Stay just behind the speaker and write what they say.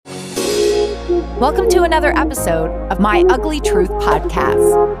Welcome to another episode of My Ugly Truth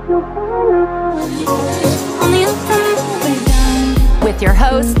podcast with your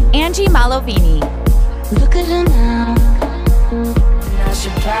host, Angie Malovini. Look at her now. I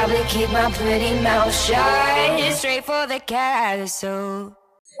should probably keep my pretty mouth shut, straight for the castle.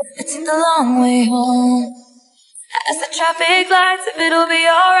 I took the long way home. As the traffic lights, if it'll be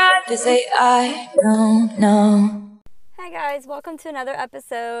alright, they say I don't know. Hi guys, welcome to another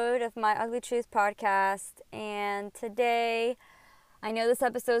episode of My Ugly Truth podcast. And today, I know this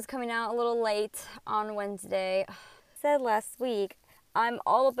episode is coming out a little late on Wednesday. I said last week, I'm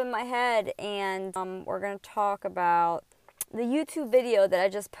all up in my head, and we're going to talk about the YouTube video that I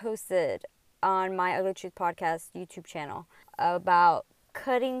just posted on My Ugly Truth podcast YouTube channel about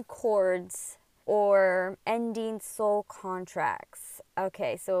cutting cords or ending soul contracts.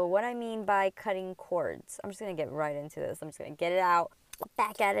 Okay, so what I mean by cutting cords, I'm just going to get right into this. I'm just going to get it out,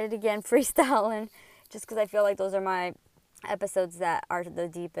 back at it again, freestyling, just because I feel like those are my episodes that are the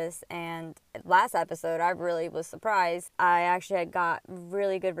deepest. And last episode, I really was surprised. I actually had got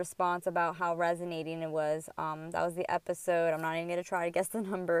really good response about how resonating it was. That was the episode. I'm not even going to try to guess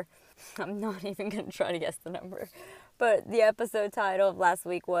the number. But the episode title of last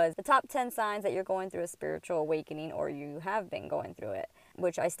week was the top 10 signs that you're going through a spiritual awakening, or you have been going through it,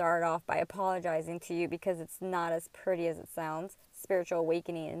 which I started off by apologizing to you because it's not as pretty as it sounds. Spiritual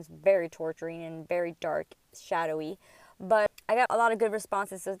awakening is very torturing and very dark, shadowy. But I got a lot of good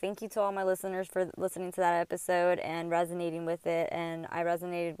responses, so thank you to all my listeners for listening to that episode and resonating with it. And I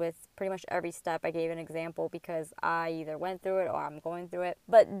resonated with pretty much every step. I gave an example because I either went through it or I'm going through it.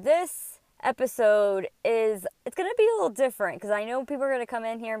 But this episode it's going to be a little different because I know people are going to come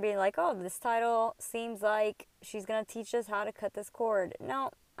in here and be like, oh, this title seems like she's going to teach us how to cut this cord. No,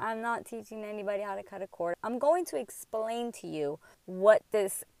 I'm not teaching anybody how to cut a cord. I'm going to explain to you what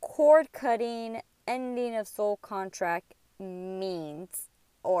this cord cutting, ending of soul contract means,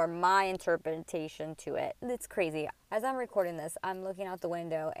 or my interpretation to it. It's crazy. As I'm recording this, I'm looking out the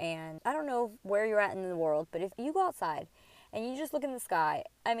window, and I don't know where you're at in the world, but if you go outside and you just look in the sky,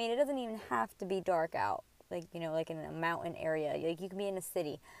 I mean, it doesn't even have to be dark out, like in a mountain area. Like, you can be in a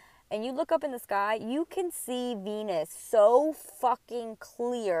city, and you look up in the sky, you can see Venus so fucking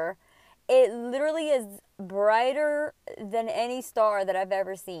clear. It literally is brighter than any star that I've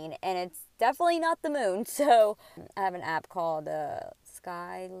ever seen, and it's definitely not the moon. So I have an app called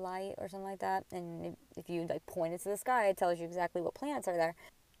Skylight or something like that, and if you point it to the sky, it tells you exactly what planets are there.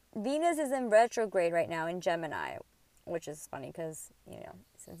 Venus is in retrograde right now in Gemini, which is funny because,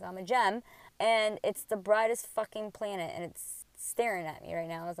 since I'm a Gem, and it's the brightest fucking planet, and it's staring at me right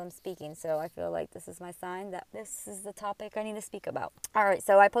now as I'm speaking. So I feel like this is my sign that this is the topic I need to speak about. All right,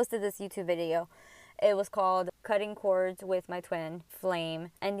 so I posted this YouTube video. It was called Cutting Cords with My Twin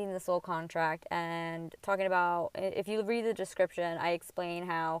Flame, Ending the Soul Contract, and talking about, if you read the description, I explain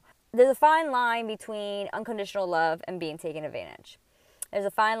how there's a fine line between unconditional love and being taken advantage. There's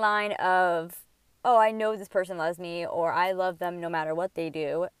a fine line of, oh, I know this person loves me, or I love them no matter what they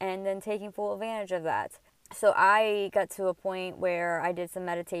do, and then taking full advantage of that. So I got to a point where I did some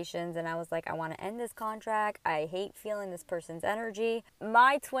meditations, and I was like, I want to end this contract. I hate feeling this person's energy.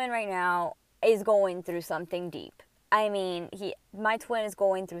 My twin right now is going through something deep. I mean, my twin is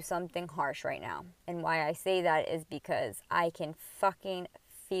going through something harsh right now. And why I say that is because I can fucking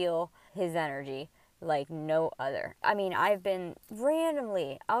feel his energy like no other. I mean, I've been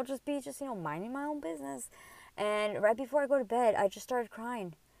randomly, I'll just be minding my own business. And right before I go to bed, I just started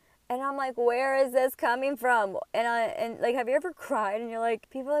crying. And I'm like, where is this coming from? And have you ever cried? And you're like,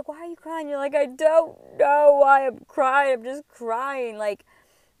 people are like, why are you crying? You're like, I don't know why I'm crying. I'm just crying.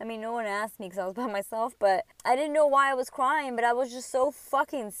 No one asked me because I was by myself, but I didn't know why I was crying, but I was just so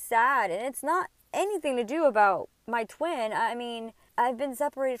fucking sad. And it's not anything to do about my twin. I mean, I've been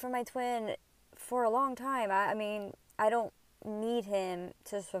separated from my twin for a long time. I don't need him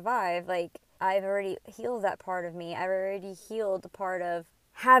to survive. I've already healed that part of me. I've already healed the part of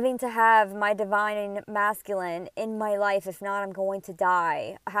having to have my divine masculine in my life. If not, I'm going to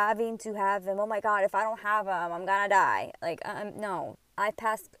die. Having to have him. Oh my God, if I don't have him, I'm gonna die. No. I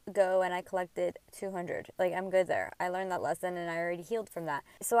passed go and I collected 200. I'm good there. I learned that lesson and I already healed from that.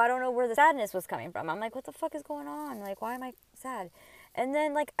 So I don't know where the sadness was coming from. I'm like, what the fuck is going on? Why am I sad? And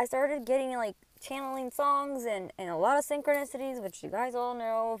then I started getting channeling songs and a lot of synchronicities, which you guys all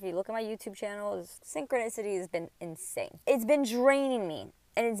know. If you look at my YouTube channel, synchronicity has been insane. It's been draining me.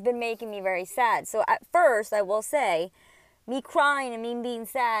 And it's been making me very sad. So at first, I will say, me crying and me being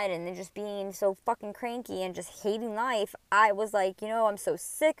sad and then just being so fucking cranky and just hating life, I was like, I'm so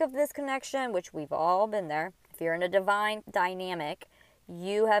sick of this connection, which we've all been there. If you're in a divine dynamic,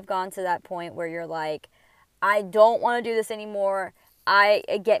 you have gone to that point where you're like, I don't want to do this anymore.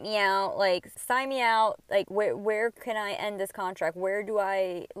 Get me out, like sign me out. Like where can I end this contract? Where do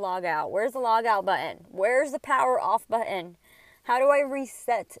I log out? Where's the log out button? Where's the power off button? How do I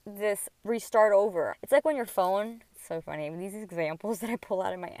reset this, restart over? It's like when your phone, it's so funny, these examples that I pull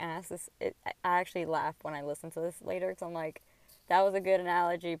out of my ass, I actually laugh when I listen to this later, because I'm like, that was a good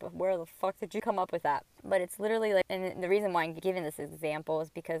analogy, but where the fuck did you come up with that? But it's literally like, and the reason why I'm giving this example is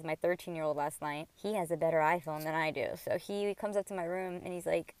because my 13-year-old last night, he has a better iPhone than I do. So he comes up to my room and he's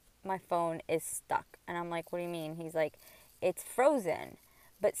like, my phone is stuck. And I'm like, what do you mean? He's like, it's frozen,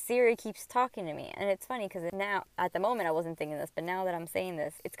 but Siri keeps talking to me. And it's funny because now, at the moment I wasn't thinking this, but now that I'm saying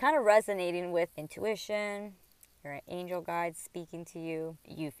this, it's kind of resonating with intuition, your angel guides speaking to you,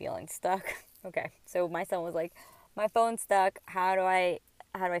 you feeling stuck. Okay, so my son was like, my phone's stuck, how do I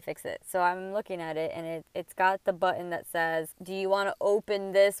fix it? So I'm looking at it, and it's got the button that says, do you want to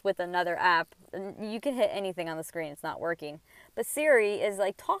open this with another app? And you can hit anything on the screen, it's not working. But Siri is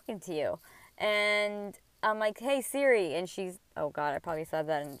like talking to you, and I'm like, hey Siri, and she's, oh God, I probably said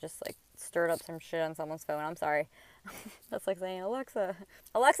that and just like stirred up some shit on someone's phone, I'm sorry. That's like saying, Alexa,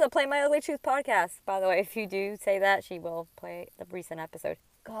 play my Ugly Truth podcast. By the way, if you do say that, she will play the recent episode.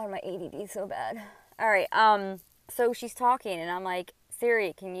 God, my ADD is so bad. All right, so she's talking, and I'm like,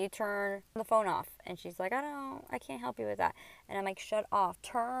 Siri, can you turn the phone off? And she's like, I can't help you with that. And I'm like, shut off,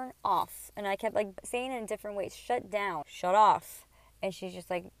 turn off. And I kept like saying it in different ways, shut down, shut off. And she's just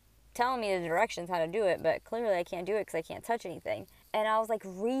like telling me the directions how to do it, but clearly I can't do it because I can't touch anything. And I was like,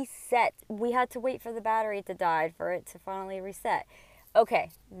 reset. We had to wait for the battery to die for it to finally reset. Okay,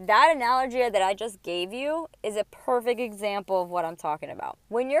 that analogy that I just gave you is a perfect example of what I'm talking about.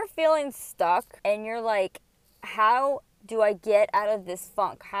 When you're feeling stuck and you're like, how do I get out of this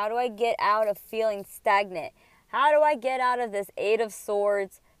funk? How do I get out of feeling stagnant? How do I get out of this Eight of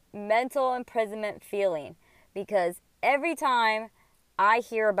Swords mental imprisonment feeling? Because every time I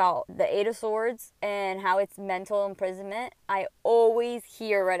hear about the Eight of Swords and how it's mental imprisonment, I always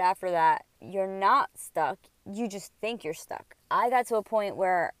hear right after that, you're not stuck, you just think you're stuck. I got to a point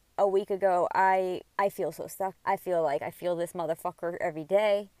where a week ago, I feel so stuck. I feel like I feel this motherfucker every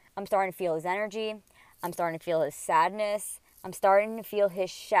day. I'm starting to feel his energy. I'm starting to feel his sadness. I'm starting to feel his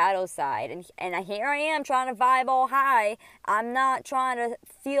shadow side. And here I am trying to vibe all high. I'm not trying to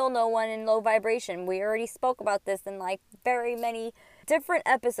feel no one in low vibration. We already spoke about this in like very many different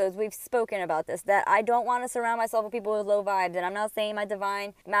episodes. We've spoken about this, that I don't want to surround myself with people with low vibes. And I'm not saying my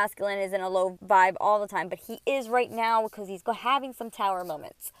divine masculine is in a low vibe all the time, but he is right now because he's having some tower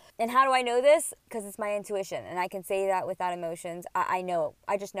moments. And how do I know this? Because it's my intuition, and I can say that without emotions. I know.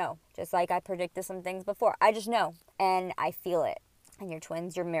 I just know. Just like I predicted some things before. I just know, and I feel it. And your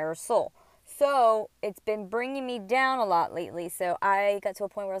twin's your mirror soul. So it's been bringing me down a lot lately. So I got to a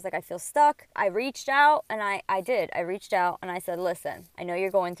point where I was like, I feel stuck. I reached out, and I did. I reached out, and I said, listen, I know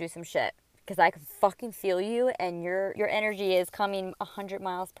you're going through some shit, because I can fucking feel you, and your energy is coming 100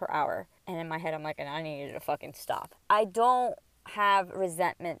 miles per hour. And in my head, I'm like, and I need you to fucking stop. I don't have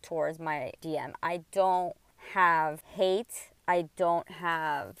resentment towards my DM. I don't have hate. I don't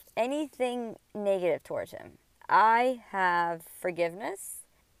have anything negative towards him. I have forgiveness.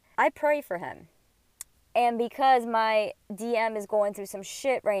 I pray for him. And because my DM is going through some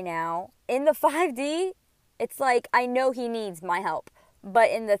shit right now, in the 5D, it's like I know he needs my help. But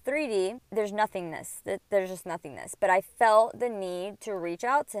in the 3D, there's nothingness. There's just nothingness. But I felt the need to reach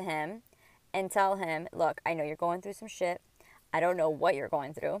out to him and tell him, look, I know you're going through some shit. I don't know what you're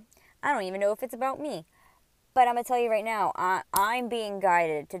going through. I don't even know if it's about me. But I'm going to tell you right now, I'm being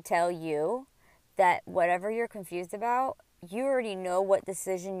guided to tell you that whatever you're confused about, you already know what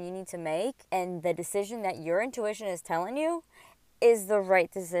decision you need to make. And the decision that your intuition is telling you is the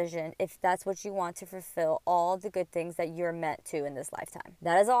right decision if that's what you want to fulfill all the good things that you're meant to in this lifetime.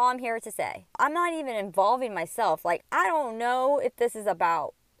 That is all I'm here to say. I'm not even involving myself. Like, I don't know if this is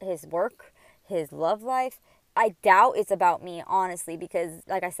about his work, his love life. I doubt it's about me, honestly, because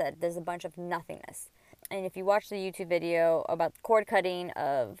like I said, there's a bunch of nothingness. And if you watch the YouTube video about cord cutting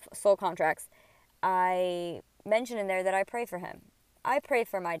of soul contracts, I mentioned in there that I pray for him. I pray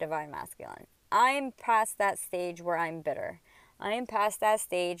for my divine masculine. I'm past that stage where I'm bitter. I am past that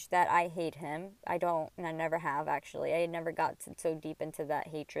stage that I hate him. I don't, and I never have, actually. I never got so deep into that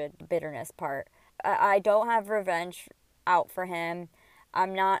hatred, bitterness part. I don't have revenge out for him.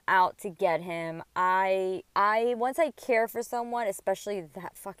 I'm not out to get him. Once I care for someone, especially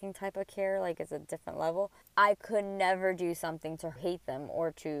that fucking type of care, like it's a different level, I could never do something to hate them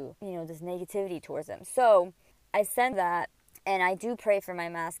or to, this negativity towards them. So I sent that And I do pray for my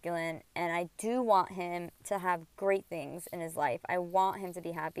masculine, and I do want him to have great things in his life. I want him to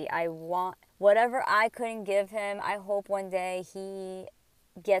be happy. I want whatever I couldn't give him. I hope one day he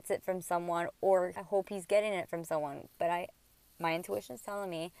gets it from someone, or I hope he's getting it from someone. But my intuition's telling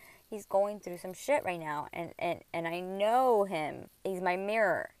me he's going through some shit right now, and I know him. He's my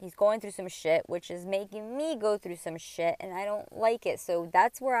mirror. He's going through some shit, which is making me go through some shit, and I don't like it. So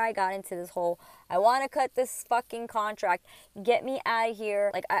that's where I got into this whole, I want to cut this fucking contract. Get me out of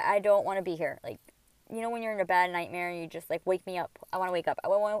here. Like, I don't want to be here. Like, you know when you're in a bad nightmare and you just like, wake me up. I want to wake up. I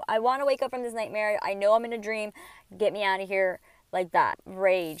want to wake up from this nightmare. I know I'm in a dream. Get me out of here. Like that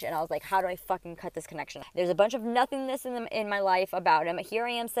rage. And I was like, how do I fucking cut this connection? There's a bunch of nothingness in my life about him. Here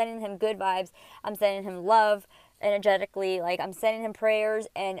I am sending him good vibes. I'm sending him love energetically. Like, I'm sending him prayers,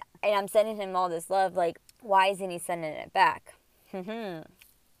 and I'm sending him all this love. Like, why isn't he sending it back?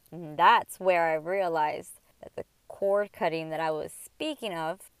 That's where I realized that the cord cutting that I was speaking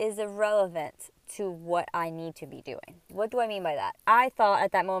of is irrelevant to what I need to be doing. What do I mean by that? I thought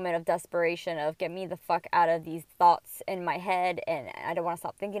at that moment of desperation of, get me the fuck out of these thoughts in my head, and I don't want to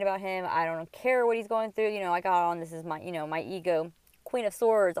stop thinking about him. I don't care what he's going through. You know, I got on, this is my, you know, my ego, Queen of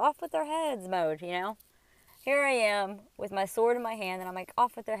Swords, off with their heads mode, you know? Here I am with my sword in my hand, and I'm like,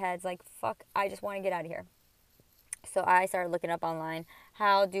 off with their heads. Like, fuck, I just want to get out of here. So I started looking up online,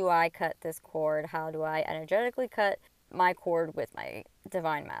 how do I cut this cord? How do I energetically cut my cord with my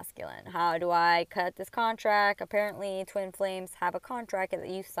divine masculine? How do I cut this contract? Apparently twin flames have a contract that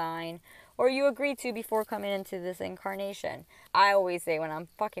you sign or you agree to before coming into this incarnation. I always say when I'm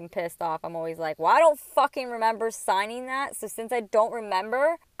fucking pissed off, I'm always like, well, I don't fucking remember signing that. So since I don't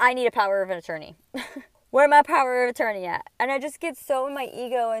remember, I need a power of an attorney. Where my power of attorney at? And I just get so in my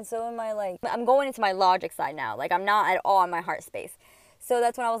ego and so in my, like, I'm going into my logic side now. Like, I'm not at all in my heart space. So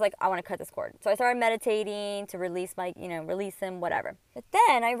that's when I was like, I want to cut this cord. So I started meditating to release my, release him, whatever. But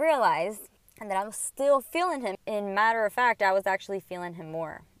then I realized that I'm still feeling him. In matter of fact, I was actually feeling him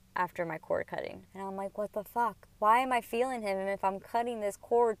more after my cord cutting. And I'm like, what the fuck? Why am I feeling him if I'm cutting this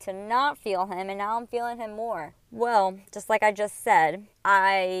cord to not feel him, and now I'm feeling him more? Well, just like I just said,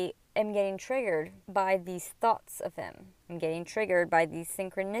 I am getting triggered by these thoughts of him. I'm getting triggered by these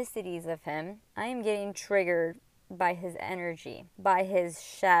synchronicities of him. I am getting triggered by his energy, by his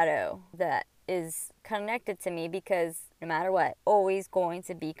shadow that is connected to me, because no matter what, always going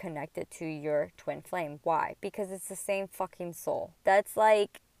to be connected to your twin flame. Why? Because it's the same fucking soul. That's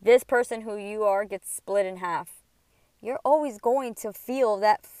like this person who you are gets split in half. You're always going to feel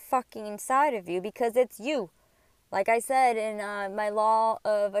that fucking side of you because it's you. Like I said in my Law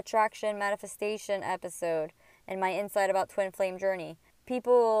of Attraction Manifestation episode and my insight about twin flame journey,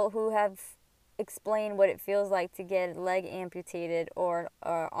 people who have explained what it feels like to get a leg amputated or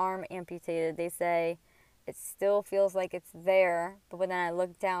arm amputated, they say it still feels like it's there, but when I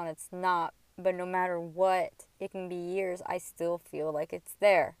look down, it's not. But no matter what, it can be years, I still feel like it's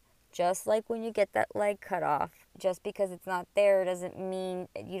there. Just like when you get that leg cut off, just because it's not there doesn't mean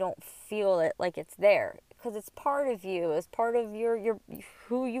you don't feel it like it's there. Because it's part of you. It's part of your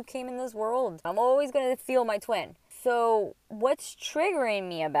who you came in this world. I'm always going to feel my twin. So what's triggering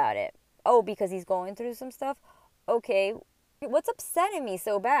me about it? Oh, because he's going through some stuff? Okay, what's upsetting me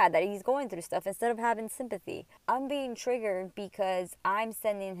so bad that he's going through stuff instead of having sympathy? I'm being triggered because I'm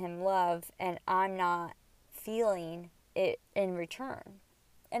sending him love and I'm not feeling it in return.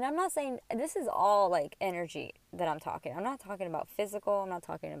 And I'm not saying, this is all like energy that I'm talking. I'm not talking about physical. I'm not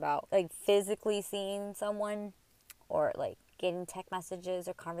talking about like physically seeing someone or like getting text messages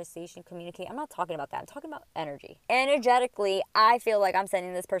or conversation, communicate. I'm not talking about that. I'm talking about energy. Energetically, I feel like I'm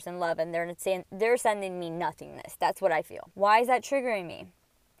sending this person love and they're sending me nothingness. That's what I feel. Why is that triggering me?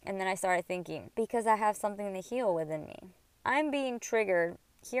 And then I started thinking, because I have something to heal within me. I'm being triggered.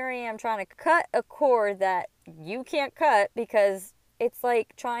 Here I am trying to cut a cord that you can't cut because it's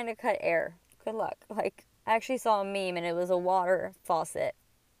like trying to cut air. Good luck. Like, I actually saw a meme and it was a water faucet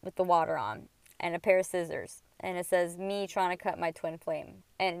with the water on and a pair of scissors. And it says, me trying to cut my twin flame.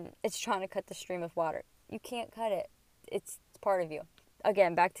 And it's trying to cut the stream of water. You can't cut it. It's part of you.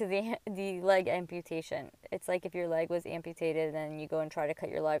 Again, back to the leg amputation. It's like if your leg was amputated and you go and try to cut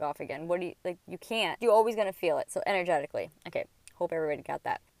your leg off again. You can't. You're always going to feel it. So energetically. Okay, hope everybody got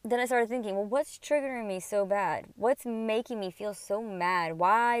that. Then I started thinking, well, what's triggering me so bad? What's making me feel so mad?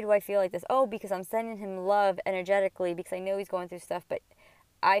 Why do I feel like this? Oh, because I'm sending him love energetically because I know he's going through stuff, but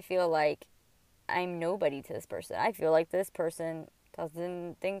I feel like I'm nobody to this person. I feel like this person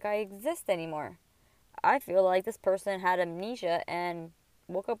doesn't think I exist anymore. I feel like this person had amnesia and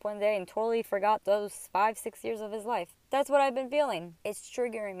woke up one day and totally forgot those 5-6 years of his life. That's what I've been feeling. It's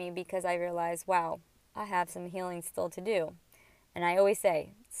triggering me because I realize, wow, I have some healing still to do. And I always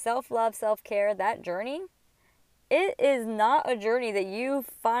say, self-love, self-care, that journey, it is not a journey that you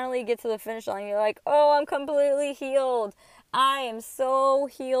finally get to the finish line. You're like, oh, I'm completely healed. I am so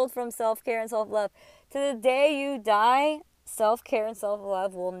healed from self-care and self-love. To the day you die, self-care and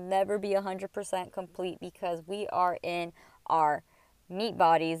self-love will never be 100% complete, because we are in our meat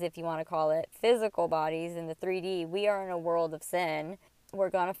bodies, if you want to call it, physical bodies in the 3D. We are in a world of sin. We're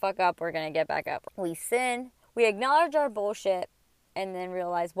going to fuck up. We're going to get back up. We sin. We acknowledge our bullshit and then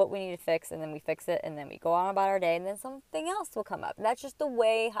realize what we need to fix, and then we fix it, and then we go on about our day, and then something else will come up. That's just the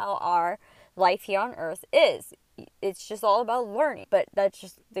way how our life here on earth is. It's just all about learning. But that's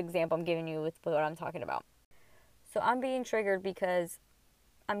just the example I'm giving you with what I'm talking about. So I'm being triggered because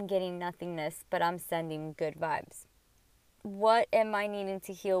I'm getting nothingness, but I'm sending good vibes. What am I needing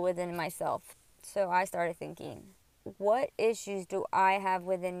to heal within myself? So I started thinking, what issues do I have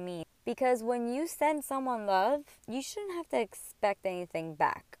within me? Because when you send someone love, you shouldn't have to expect anything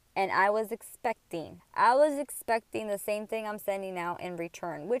back. And I was expecting the same thing I'm sending out in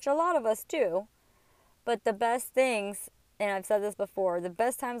return, which a lot of us do. But the best things, and I've said this before, the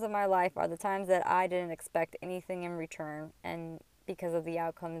best times of my life are the times that I didn't expect anything in return, and because of the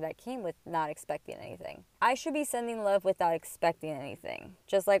outcome that came with not expecting anything. I should be sending love without expecting anything.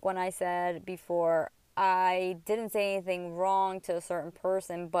 Just like when I said before, I didn't say anything wrong to a certain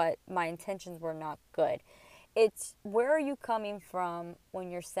person, but my intentions were not good. It's, where are you coming from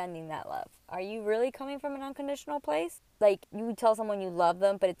when you're sending that love? Are you really coming from an unconditional place? Like, you tell someone you love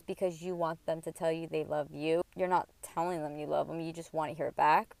them, but it's because you want them to tell you they love you. You're not telling them you love them, you just want to hear it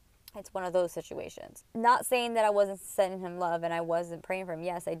back. It's one of those situations. Not saying that I wasn't sending him love and I wasn't praying for him.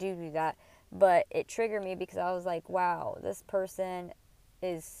 Yes, I do that. But it triggered me because I was like, wow, this person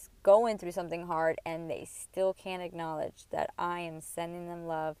is going through something hard and they still can't acknowledge that I am sending them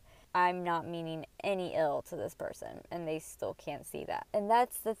love. I'm not meaning any ill to this person, and they still can't see that. And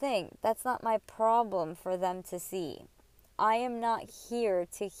that's the thing. That's not my problem for them to see. I am not here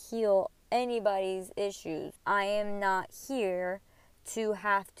to heal anybody's issues. I am not here to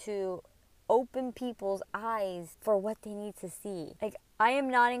have to open people's eyes for what they need to see. Like, I am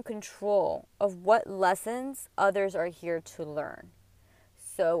not in control of what lessons others are here to learn.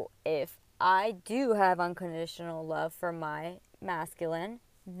 So if I do have unconditional love for my masculine,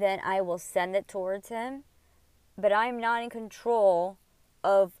 then I will send it towards him. But I'm not in control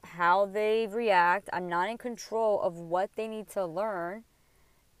of how they react. I'm not in control of what they need to learn.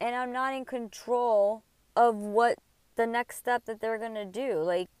 And I'm not in control of what the next step that they're going to do.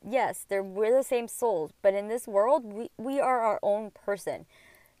 Like, yes, we're the same souls, but in this world, we are our own person.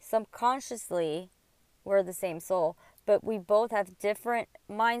 Subconsciously, we're the same soul, but we both have different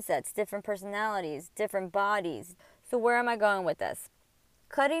mindsets, different personalities, different bodies. So where am I going with this?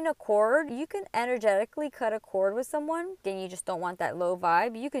 Cutting a cord, you can energetically cut a cord with someone and you just don't want that low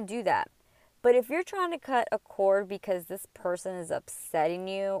vibe, you can do that. But if you're trying to cut a cord because this person is upsetting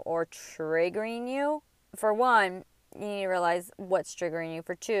you or triggering you, for one, you need to realize what's triggering you.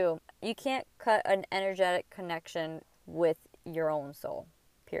 For two, you can't cut an energetic connection with your own soul,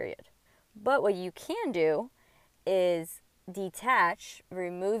 period. But what you can do is detach,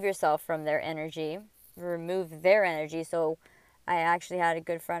 remove yourself from their energy, remove their energy. So I actually had a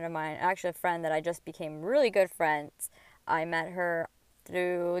good friend of mine, actually a friend that I just became really good friends. I met her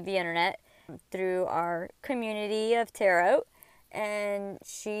through the internet, through our community of tarot, and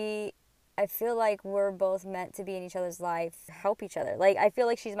I feel like we're both meant to be in each other's life, help each other. Like, I feel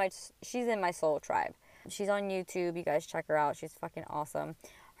like she's in my soul tribe. She's on YouTube. You guys check her out. She's fucking awesome.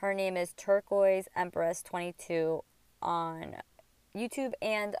 Her name is Turquoise Empress 22 on YouTube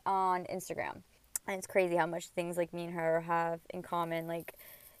and on Instagram. And it's crazy how much things like me and her have in common. Like,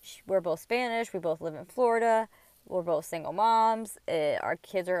 we're both Spanish. We both live in Florida. We're both single moms. Our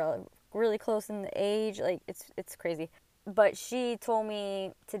kids are really close in the age. Like, it's crazy. But she told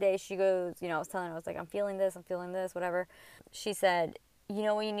me today, she goes, I was telling her, I was like, I'm feeling this, whatever. She said, you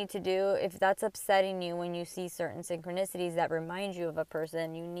know what you need to do? If that's upsetting you when you see certain synchronicities that remind you of a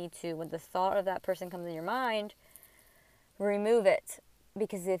person, you need to, when the thought of that person comes in your mind, remove it.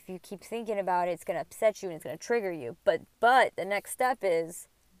 Because if you keep thinking about it, it's going to upset you and it's going to trigger you. But the next step is,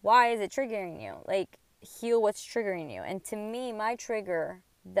 why is it triggering you? Like, heal what's triggering you. And to me, my trigger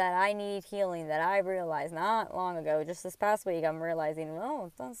that I need healing, that I realized not long ago, just this past week, I'm realizing,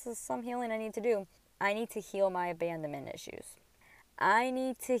 this is some healing I need to do. I need to heal my abandonment issues. I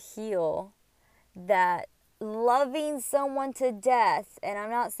need to heal that loving someone to death, and I'm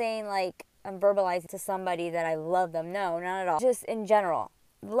not saying like I'm verbalizing to somebody that I love them. No, not at all. Just in general.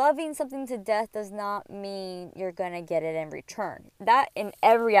 Loving something to death does not mean you're going to get it in return. That, in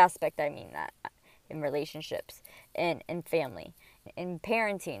every aspect, I mean that. In relationships, in family, in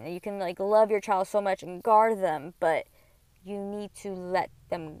parenting. You can like love your child so much and guard them, but you need to let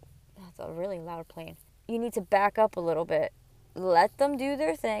them, that's a really loud plane. You need to back up a little bit. Let them do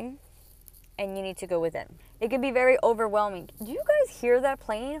their thing, and you need to go within. It can be very overwhelming. Do you guys hear that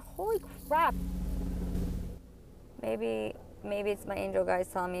plane? Holy crap. Maybe it's my angel guys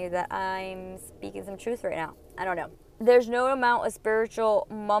telling me that I'm speaking some truth right now. I don't know. There's no amount of spiritual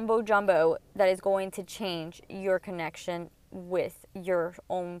mumbo jumbo that is going to change your connection with your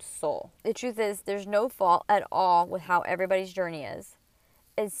own soul. The truth is, there's no fault at all with how everybody's journey is.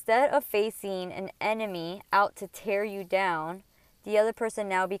 Instead of facing an enemy out to tear you down, the other person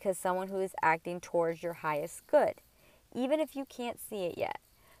now becomes someone who is acting towards your highest good, even if you can't see it yet.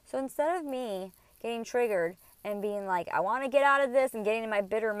 So instead of me getting triggered and being like, I want to get out of this and getting in my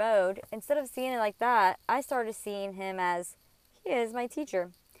bitter mode, instead of seeing it like that, I started seeing him as, he is my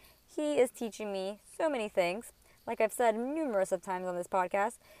teacher. He is teaching me so many things. Like I've said numerous of times on this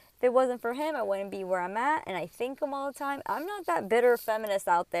podcast, if it wasn't for him, I wouldn't be where I'm at, and I thank him all the time. I'm not that bitter feminist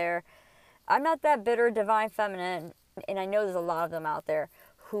out there. I'm not that bitter divine feminine, and I know there's a lot of them out there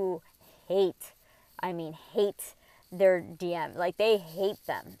who hate their DM. Like, they hate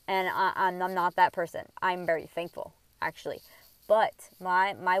them, and I'm not that person. I'm very thankful, actually. But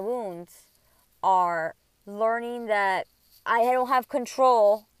my wounds are learning that I don't have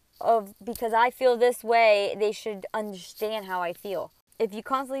control of, because I feel this way, they should understand how I feel. If you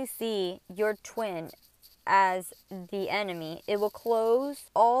constantly see your twin as the enemy, it will close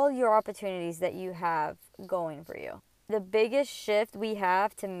all your opportunities that you have going for you. The biggest shift we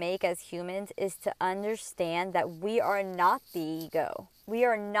have to make as humans is to understand that we are not the ego. We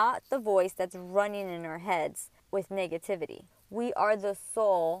are not the voice that's running in our heads with negativity. We are the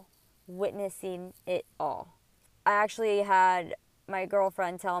soul witnessing it all. I actually had my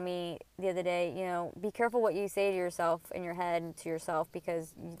girlfriend tell me the other day, be careful what you say to yourself in your head, to yourself,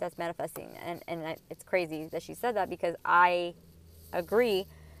 because that's manifesting. And it's crazy that she said that, because I agree.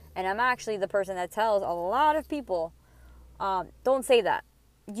 And I'm actually the person that tells a lot of people, don't say that.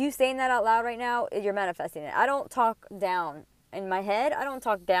 You saying that out loud right now, you're manifesting it. I don't talk down in my head. I don't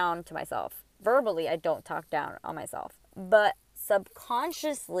talk down to myself. Verbally, I don't talk down on myself. But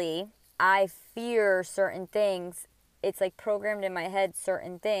subconsciously, I fear certain things. It's like programmed in my head,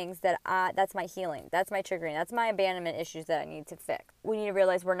 certain things that's my healing. That's my triggering. That's my abandonment issues that I need to fix. We need to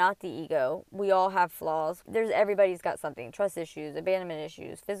realize we're not the ego. We all have flaws. Everybody's got something. Trust issues, abandonment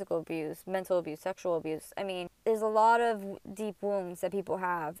issues, physical abuse, mental abuse, sexual abuse. I mean, there's a lot of deep wounds that people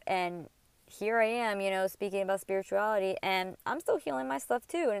have. And here I am, speaking about spirituality, and I'm still healing my stuff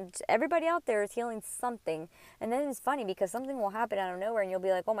too. And everybody out there is healing something. And then it's funny, because something will happen out of nowhere and you'll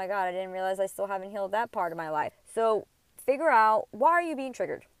be like, oh my God, I didn't realize I still haven't healed that part of my life. So figure out, why are you being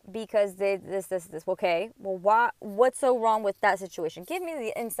triggered? Because this. Okay, well, what's so wrong with that situation? Give me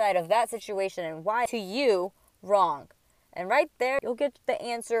the insight of that situation and why to you wrong. And right there, you'll get the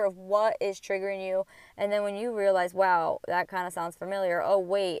answer of what is triggering you. And then when you realize, wow, that kind of sounds familiar. Oh,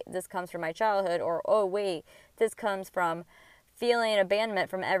 wait, this comes from my childhood. Or, oh, wait, this comes from feeling abandonment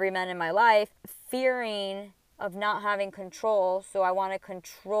from every man in my life. Fearing of not having control. So I want to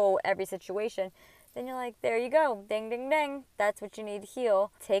control every situation. Then you're like, there you go. Ding, ding, ding. That's what you need to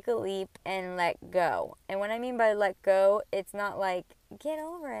heal. Take a leap and let go. And what I mean by let go, it's not like, get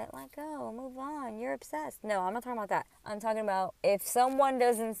over it, let go, move on, you're obsessed. No, I'm not talking about that. I'm talking about, if someone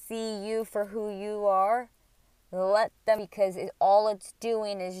doesn't see you for who you are, let them, because all it's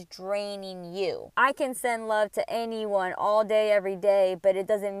doing is draining you. I can send love to anyone all day, every day, but it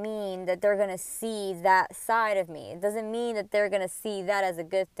doesn't mean that they're going to see that side of me. It doesn't mean that they're going to see that as a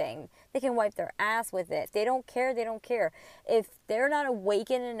good thing. They can wipe their ass with it. If they don't care, they don't care. If they're not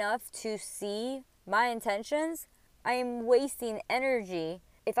awakened enough to see my intentions, I am wasting energy.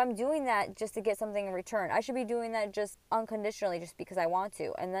 If I'm doing that just to get something in return, I should be doing that just unconditionally, just because I want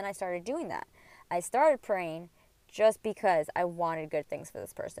to. And then I started doing that. I started praying just because I wanted good things for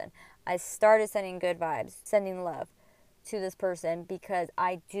this person. I started sending good vibes, sending love to this person, because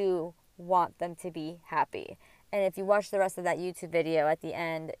I do want them to be happy. And if you watch the rest of that YouTube video, at the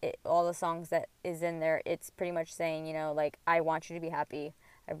end, all the songs that is in there, it's pretty much saying, like, I want you to be happy.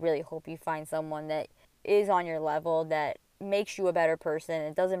 I really hope you find someone that is on your level, that makes you a better person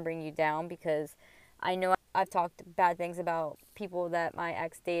and doesn't bring you down, because I know I've talked bad things about people that my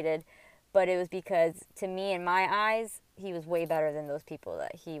ex dated, but it was because, to me, in my eyes, he was way better than those people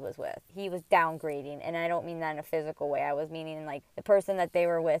that he was with. He was downgrading, and I don't mean that in a physical way. I was meaning, like, the person that they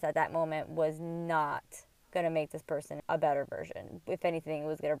were with at that moment was not going to make this person a better version. If anything, it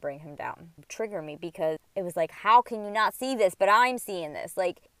was going to bring him down. Trigger me, because it was like, how can you not see this, but I'm seeing this?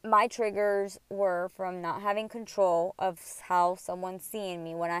 Like, my triggers were from not having control of how someone's seeing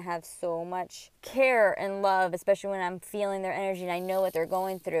me when I have so much care and love, especially when I'm feeling their energy and I know what they're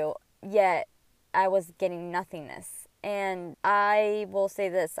going through, yet I was getting nothingness. And I will say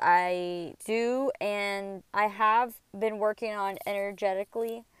this, I do, and I have been working on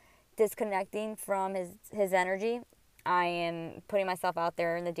energetically disconnecting from his energy. I am putting myself out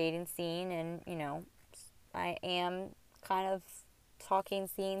there in the dating scene, and, you know, I am kind of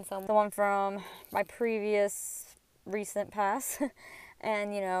seeing someone from my previous recent past.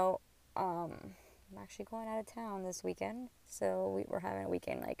 And, you know, I'm actually going out of town this weekend, so we're having a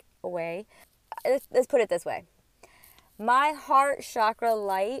weekend, like, away. Let's put it this way. My heart chakra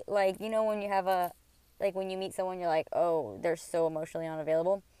light, like, you know, when you have like, when you meet someone, you're like, oh, they're so emotionally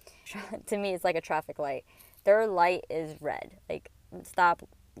unavailable. To me, it's like a traffic light. Their light is red. Like, stop,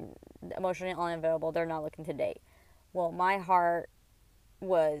 emotionally unavailable, they're not looking to date. Well, my heart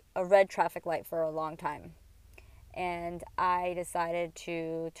was a red traffic light for a long time. And I decided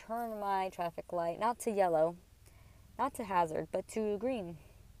to turn my traffic light, not to yellow, not to hazard, but to green.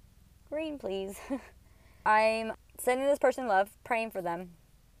 Green, please. I'm sending this person love, praying for them,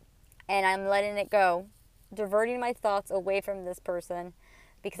 and I'm letting it go, diverting my thoughts away from this person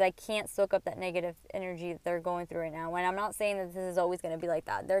because I can't soak up that negative energy that they're going through right now. And I'm not saying that this is always going to be like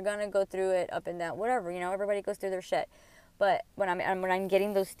that. They're going to go through it up and down, whatever, you know, everybody goes through their shit. But when I'm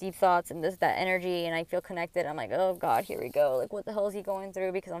getting those deep thoughts and that energy and I feel connected, I'm like, oh God, here we go. Like, what the hell is he going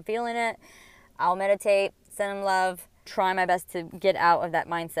through? Because I'm feeling it. I'll meditate, send him love, try my best to get out of that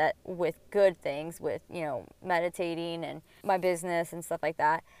mindset with good things, with, you know, meditating and my business and stuff like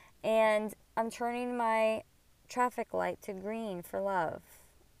that. And I'm turning my traffic light to green for love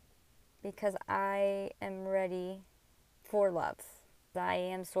because I am ready for love. I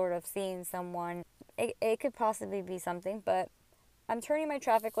am sort of seeing someone. It could possibly be something, but I'm turning my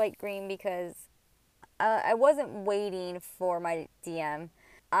traffic light green because I wasn't waiting for my DM.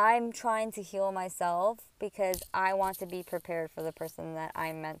 I'm trying to heal myself because I want to be prepared for the person that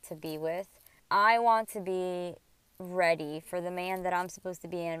I'm meant to be with. I want to be ready for the man that I'm supposed to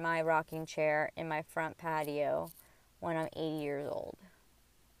be in my rocking chair in my front patio when I'm 80 years old.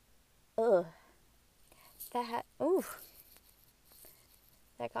 Ugh. That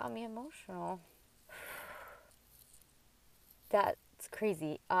got me emotional. That's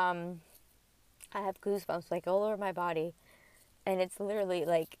crazy. I have goosebumps like all over my body. And it's literally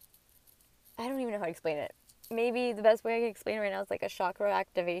like, I don't even know how to explain it. Maybe the best way I can explain it right now is like a chakra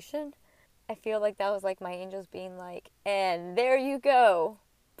activation. I feel like that was like my angels being like, and there you go.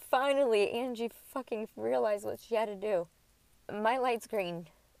 Finally, Angie fucking realized what she had to do. My light's green.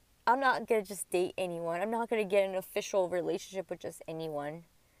 I'm not going to just date anyone. I'm not going to get an official relationship with just anyone.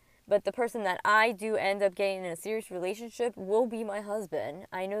 But the person that I do end up getting in a serious relationship will be my husband.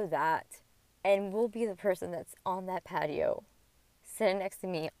 I know that. And will be the person that's on that patio, sitting next to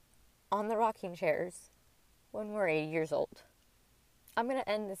me on the rocking chairs when we're 80 years old. I'm going to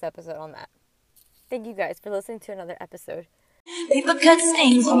end this episode on that. Thank you guys for listening to another episode. Paper cut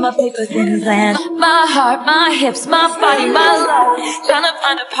stains on my paper thin plan. My heart, my hips, my body, my life. Trying to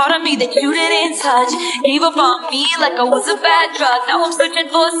find a part of me that you didn't touch. Gave up on me like I was a bad drug. Now I'm searching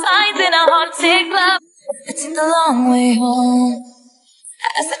for signs in a heart-sick love. I took the long way home.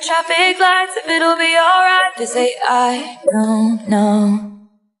 As the traffic lights, if it'll be alright. They say I don't know.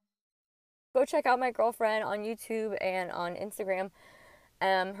 Go check out my girlfriend on YouTube and on Instagram.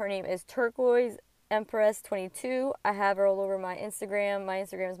 Her name is Turquoise Empress 22. I have her all over my Instagram. My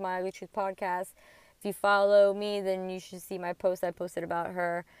Instagram is My Ugly Truth Podcast. If you follow me, then you should see my post I posted about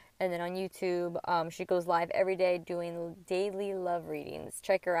her. And then on YouTube, she goes live every day doing daily love readings.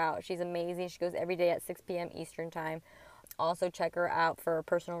 Check her out. She's amazing. She goes every day at 6 p.m. Eastern Time. Also check her out for a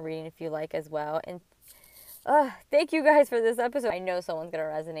personal reading if you like as well. And thank you guys for this episode. I know someone's going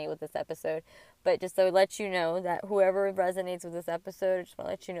to resonate with this episode. But just to let you know that whoever resonates with this episode, I just want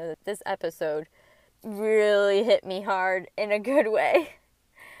to let you know that this episode really hit me hard in a good way.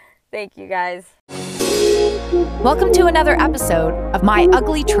 Thank you guys. Welcome to another episode of My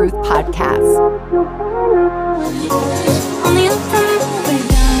Ugly Truth Podcast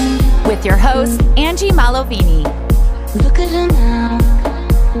with your host, Angie Malovini. Look at her now.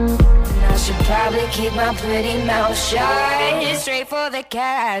 I should probably keep my pretty mouth shut, straight for the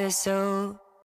castle.